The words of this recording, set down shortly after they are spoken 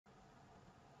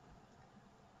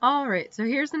Alright, so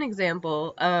here's an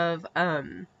example of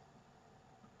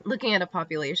looking at a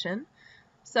population.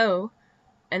 So,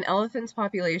 an elephant's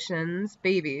population's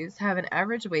babies have an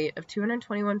average weight of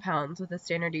 221 pounds with a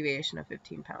standard deviation of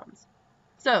 15 pounds.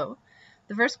 So,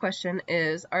 the first question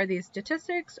is, are these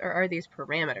statistics or are these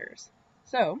parameters?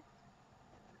 So,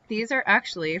 these are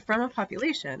actually from a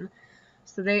population,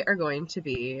 so they are going to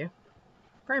be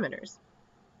parameters.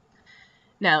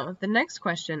 Now, the next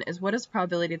question is, what is the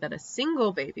probability that a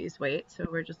single baby's weight, so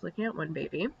we're just looking at one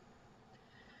baby,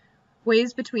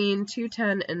 weighs between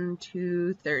 210 and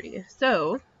 230?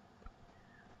 So,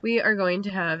 we are going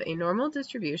to have a normal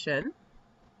distribution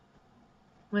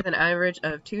with an average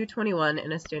of 221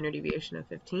 and a standard deviation of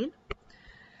 15.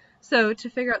 So, to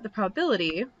figure out the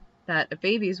probability that a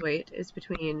baby's weight is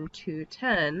between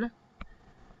 210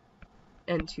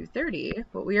 and 230,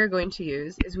 what we are going to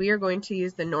use is we are going to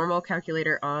use the normal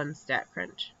calculator on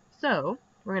StatCrunch. So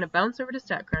we're going to bounce over to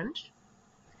StatCrunch,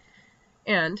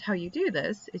 and how you do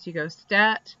this is you go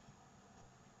Stat,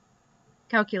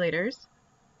 Calculators,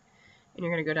 and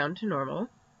you're going to go down to Normal.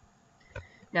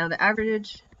 Now the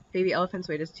average baby elephant's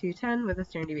weight is 210 with a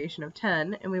standard deviation of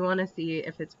 10, and we want to see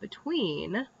if it's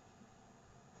between,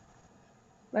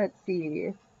 let's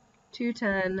see,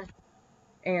 210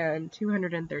 and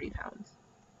 230 pounds.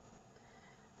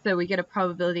 So we get a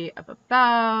probability of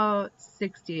about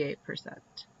 68%.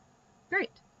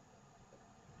 Great.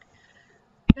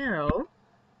 Now,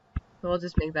 we'll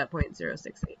just make that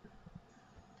 0.068.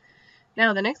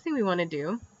 Now, the next thing we want to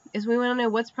do is we want to know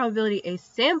what's probability a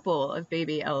sample of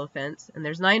baby elephants, and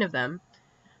there's 9 of them,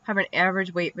 have an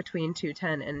average weight between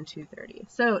 210 and 230.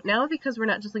 So now, because we're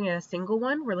not just looking at a single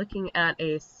one, we're looking at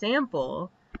a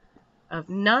sample of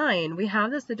 9, we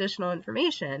have this additional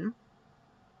information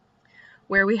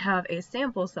where we have a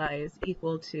sample size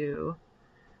equal to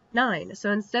 9.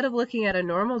 So instead of looking at a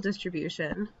normal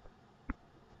distribution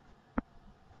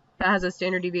that has a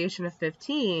standard deviation of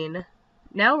 15,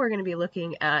 now we're going to be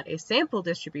looking at a sample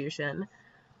distribution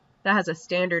that has a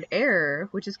standard error,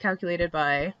 which is calculated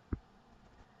by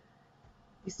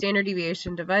the standard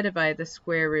deviation divided by the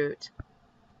square root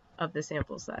of the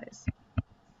sample size.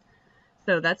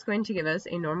 So that's going to give us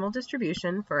a normal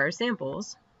distribution for our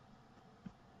samples.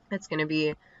 It's going to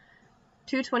be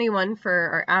 221 for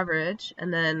our average,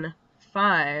 and then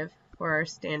 5 for our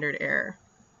standard error.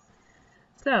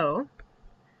 So,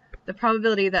 the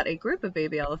probability that a group of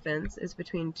baby elephants is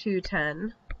between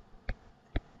 210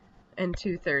 and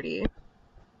 230.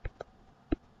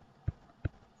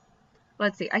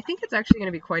 Let's see, I think it's actually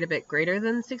going to be quite a bit greater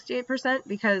than 68%,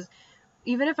 because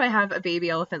even if I have a baby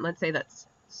elephant, let's say that's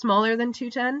smaller than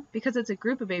 210, because it's a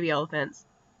group of baby elephants,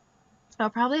 I'll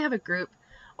probably have a group,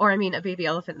 or I mean a baby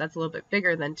elephant that's a little bit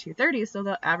bigger than 230, so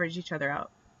they'll average each other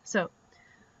out. So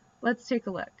let's take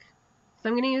a look. So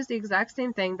I'm going to use the exact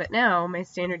same thing, but now my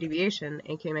standard deviation,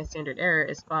 aka my standard error,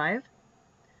 is 5.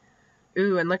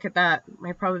 Ooh, and look at that.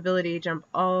 My probability jumped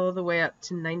all the way up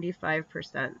to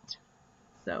 95%.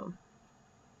 So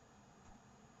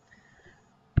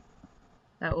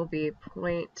that will be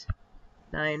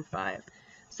 0.95.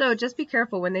 So just be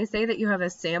careful when they say that you have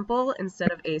a sample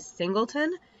instead of a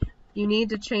singleton. You need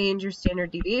to change your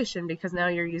standard deviation, because now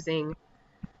you're using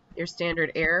your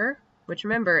standard error, which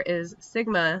remember is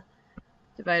sigma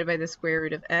divided by the square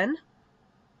root of n.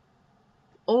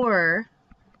 Or,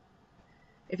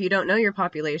 if you don't know your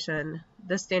population,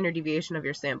 the standard deviation of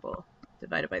your sample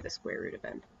divided by the square root of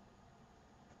n.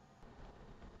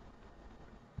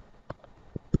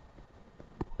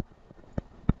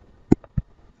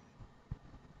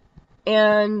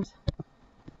 And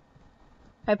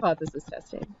hypothesis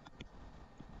testing.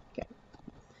 Okay.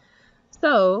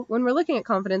 So when we're looking at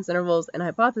confidence intervals and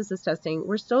hypothesis testing,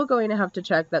 we're still going to have to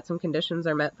check that some conditions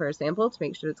are met for a sample to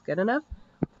make sure it's good enough.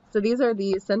 So these are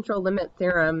the central limit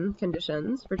theorem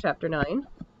conditions for Chapter 9.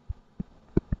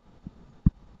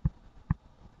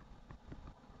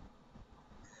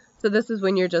 So this is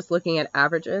when you're just looking at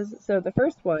averages. So the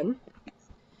first one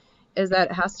is that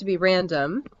it has to be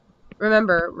random.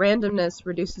 Remember, randomness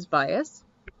reduces bias.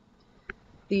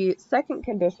 The second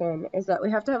condition is that we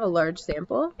have to have a large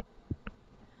sample.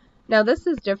 Now this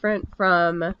is different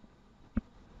from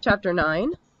Chapter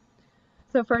 9.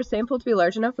 So for our sample to be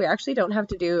large enough, we actually don't have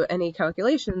to do any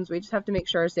calculations. We just have to make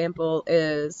sure our sample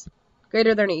is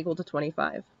greater than or equal to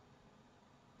 25.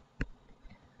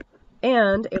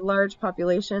 And a large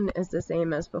population is the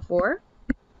same as before.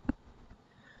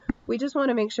 We just want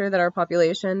to make sure that our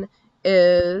population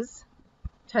is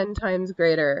 10 times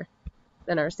greater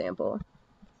than our sample.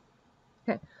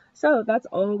 Okay, so that's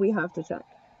all we have to check.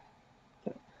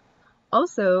 Okay.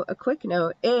 Also, a quick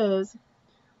note is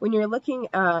when you're looking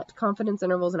at confidence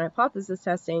intervals and hypothesis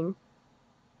testing,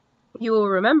 you will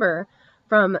remember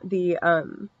from the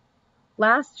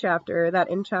last chapter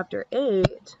that in chapter 8,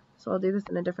 so I'll do this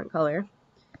in a different color.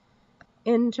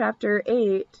 In chapter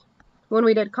 8, when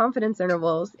we did confidence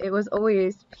intervals, it was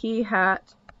always p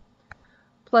hat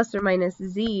plus or minus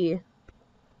z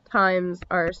times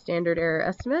our standard error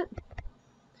estimate.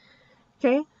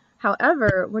 Okay,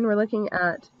 however, when we're looking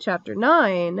at chapter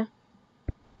 9,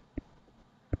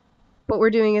 what we're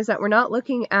doing is that we're not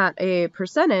looking at a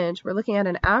percentage, we're looking at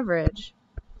an average.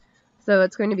 So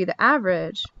it's going to be the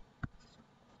average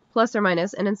plus or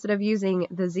minus, and instead of using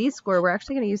the z-score, we're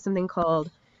actually going to use something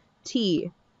called t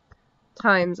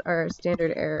times our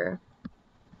standard error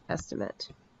estimate.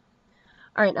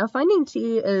 All right, now finding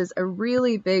t is a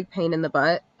really big pain in the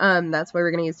butt. That's why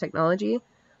we're going to use technology.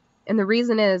 And the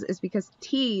reason is because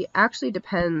t actually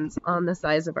depends on the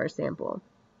size of our sample.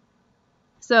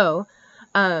 So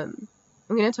I'm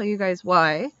going to tell you guys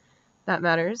why that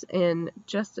matters in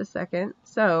just a second.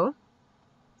 So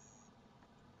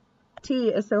t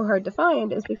is so hard to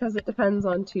find is because it depends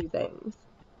on two things.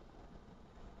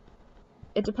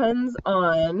 It depends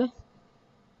on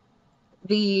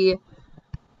the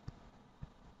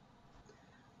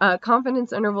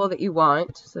confidence interval that you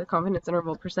want, so the confidence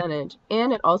interval percentage,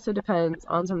 and it also depends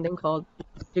on something called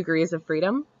degrees of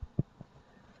freedom.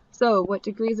 So what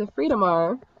degrees of freedom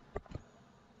are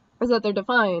is that they're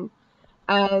defined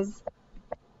as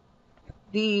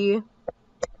the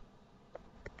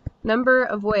number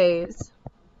of ways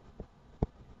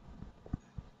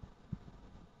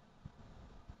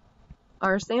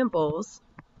our samples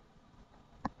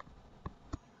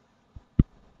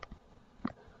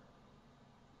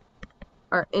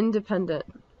are independent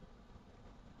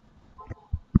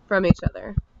from each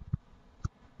other.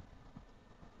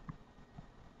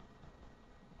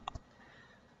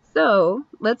 So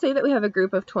let's say that we have a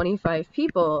group of 25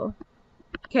 people,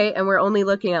 okay, and we're only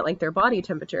looking at like their body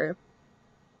temperature.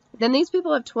 Then these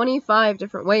people have 25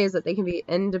 different ways that they can be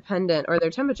independent, or their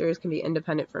temperatures can be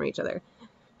independent from each other,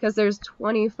 because there's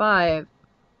 25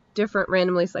 different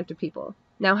randomly selected people.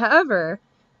 Now, however,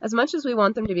 as much as we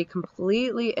want them to be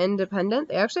completely independent,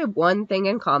 they actually have one thing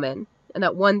in common, and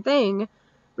that one thing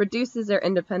reduces their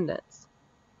independence.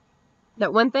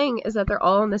 That one thing is that they're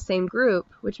all in the same group,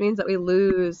 which means that we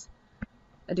lose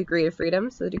a degree of freedom,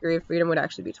 so the degree of freedom would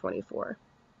actually be 24.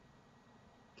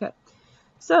 Okay,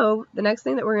 so the next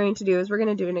thing that we're going to do is we're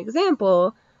going to do an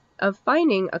example of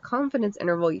finding a confidence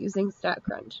interval using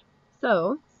StatCrunch.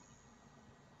 So,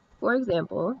 for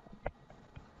example,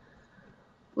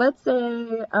 let's say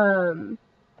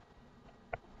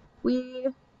we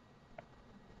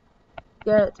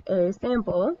get a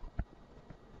sample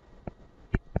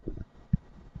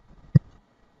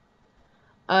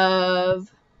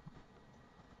of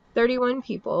 31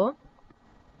 people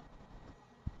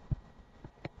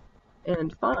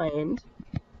and find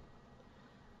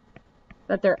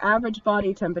that their average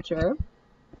body temperature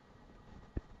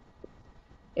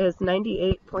is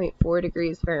 98.4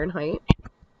 degrees Fahrenheit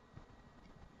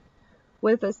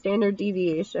with a standard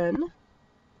deviation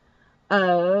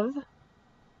of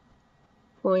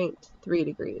 0.3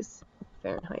 degrees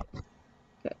Fahrenheit.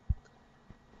 Okay.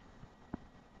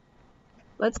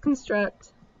 Let's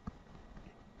construct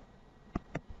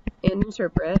and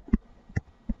interpret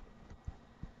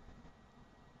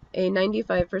a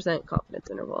 95% confidence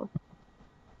interval.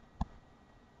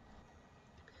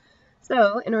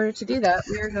 So in order to do that,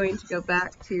 we are going to go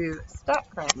back to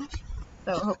StatCrunch.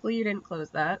 So hopefully you didn't close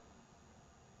that.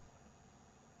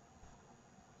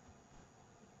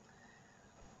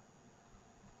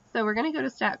 So we're going to go to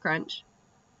StatCrunch.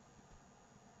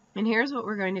 And here's what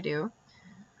we're going to do.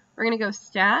 We're going to go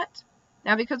stat.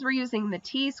 Now because we're using the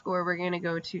t-score, we're going to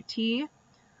go to t,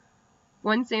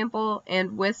 one sample,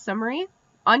 and with summary.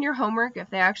 On your homework, if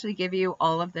they actually give you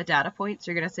all of the data points,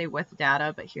 you're going to say with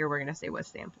data, but here we're going to say with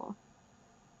sample.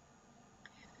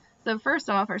 So first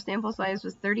off, our sample size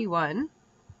was 31.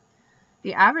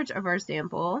 The average of our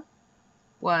sample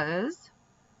was,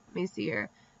 let me see here,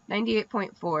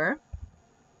 98.4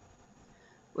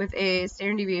 with a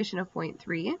standard deviation of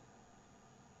 0.3.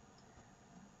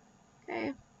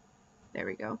 Okay, there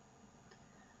we go.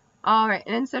 All right,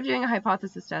 and instead of doing a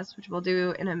hypothesis test, which we'll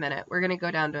do in a minute, we're going to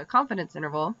go down to a confidence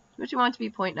interval, which we want to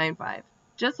be 0.95.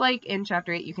 Just like in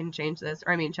Chapter 8, you can change this,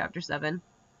 or I mean Chapter 7.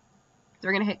 So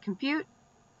we're going to hit compute.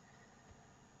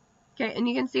 Okay, and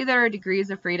you can see that our degrees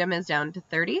of freedom is down to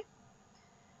 30.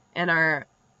 And our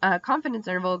confidence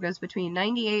interval goes between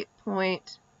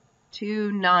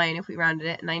 98.29, if we rounded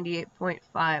it, and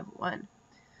 98.51.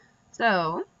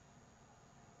 So,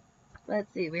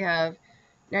 let's see, we have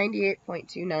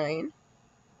 98.29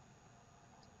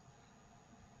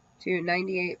 to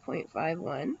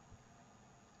 98.51.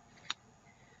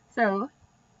 So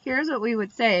here's what we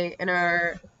would say in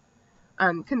our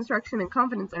construction and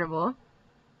confidence interval,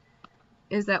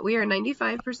 is that we are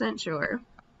 95% sure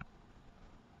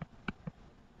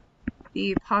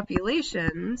the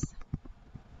population's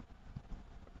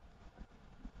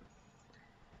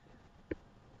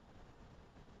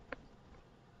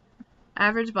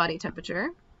average body temperature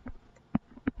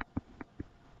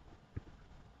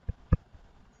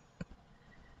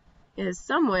is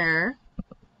somewhere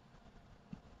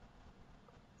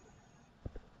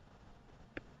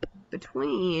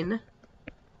between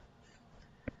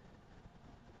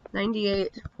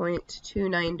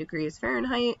 98.29 degrees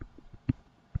Fahrenheit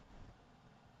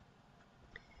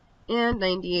and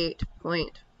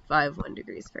 98.51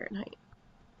 degrees Fahrenheit.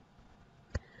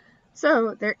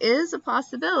 So there is a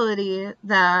possibility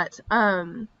that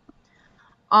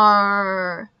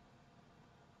our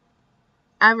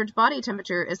average body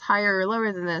temperature is higher or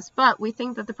lower than this, but we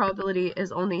think that the probability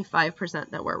is only 5%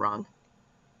 that we're wrong.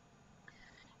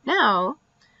 Now,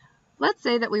 let's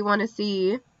say that we want to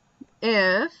see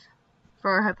if,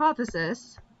 for our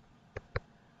hypothesis,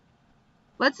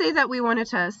 let's say that we want to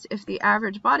test if the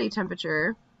average body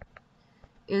temperature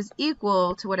is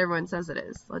equal to what everyone says it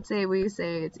is. Let's say we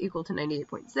say it's equal to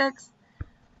 98.6,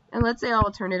 and let's say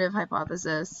alternative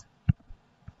hypothesis.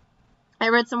 I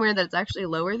read somewhere that it's actually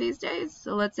lower these days,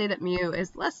 so let's say that mu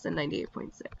is less than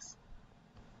 98.6.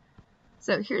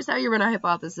 So here's how you run a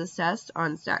hypothesis test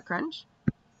on StatCrunch.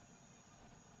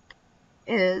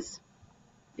 Is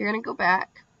you're going to go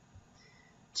back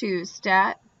to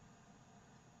tstats,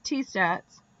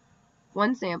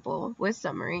 one sample with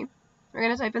summary. We're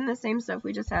going to type in the same stuff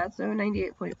we just had, so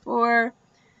 98.4,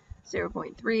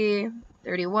 0.3,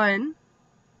 31.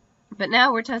 But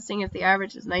now we're testing if the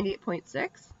average is 98.6.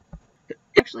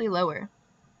 Actually lower.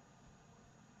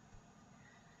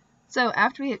 So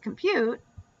after we hit compute,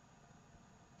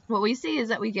 what we see is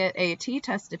that we get a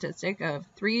t-test statistic of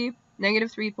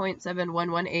negative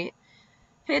 3.7118.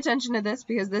 Pay attention to this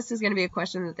because this is going to be a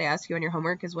question that they ask you on your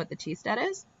homework, is what the t-stat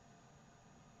is.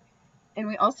 And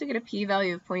we also get a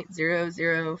p-value of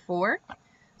 0.004.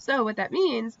 So what that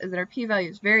means is that our p-value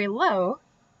is very low